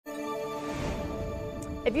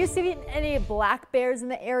If you've seen any black bears in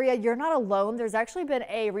the area, you're not alone. There's actually been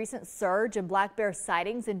a recent surge in black bear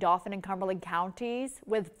sightings in Dauphin and Cumberland counties,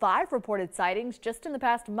 with 5 reported sightings just in the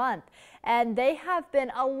past month. And they have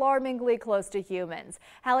been alarmingly close to humans.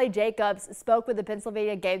 Hallie Jacobs spoke with the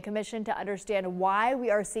Pennsylvania Game Commission to understand why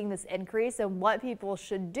we are seeing this increase and what people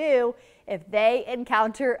should do if they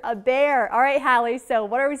encounter a bear. All right, Hallie, so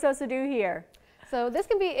what are we supposed to do here? So this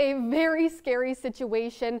can be a very scary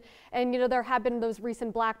situation, and there have been those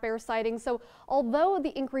recent black bear sightings. So although the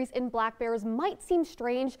increase in black bears might seem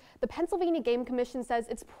strange, the Pennsylvania Game Commission says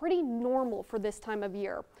it's pretty normal for this time of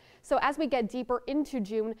year. So as we get deeper into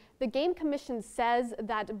June, the Game Commission says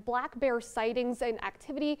that black bear sightings and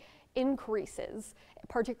activity increases,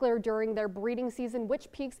 particularly during their breeding season, which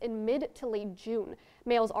peaks in mid to late June.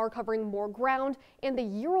 Males are covering more ground, and the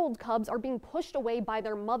year-old cubs are being pushed away by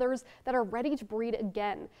their mothers that are ready to breed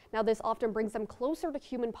again. Now, this often brings them closer to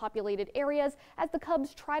human-populated areas as the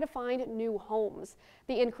cubs try to find new homes.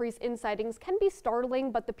 The increase in sightings can be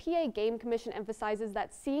startling, but the PA Game Commission emphasizes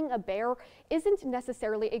that seeing a bear isn't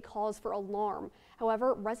necessarily a cause for alarm.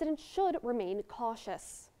 However, residents should remain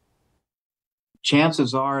cautious.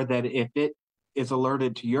 Chances are that if it is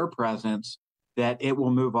alerted to your presence, that it will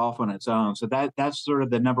move off on its own. So that's sort of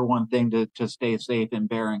the number one thing to stay safe in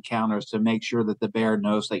bear encounters, to make sure that the bear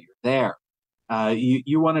knows that you're there.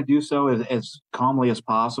 You want to do so as calmly as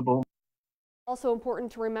possible. Also important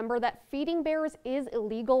to remember that feeding bears is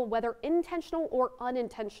illegal, whether intentional or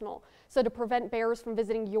unintentional. So to prevent bears from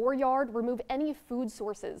visiting your yard, remove any food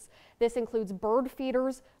sources. This includes bird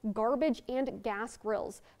feeders, garbage, and gas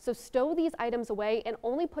grills. So stow these items away and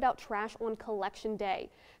only put out trash on collection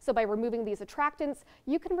day. So by removing these attractants,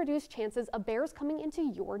 you can reduce chances of bears coming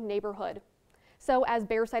into your neighborhood. So as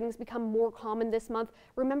bear sightings become more common this month,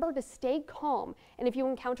 remember to stay calm. And if you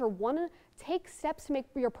encounter one, take steps to make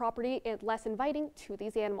your property less inviting to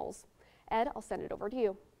these animals. Ed, I'll send it over to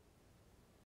you.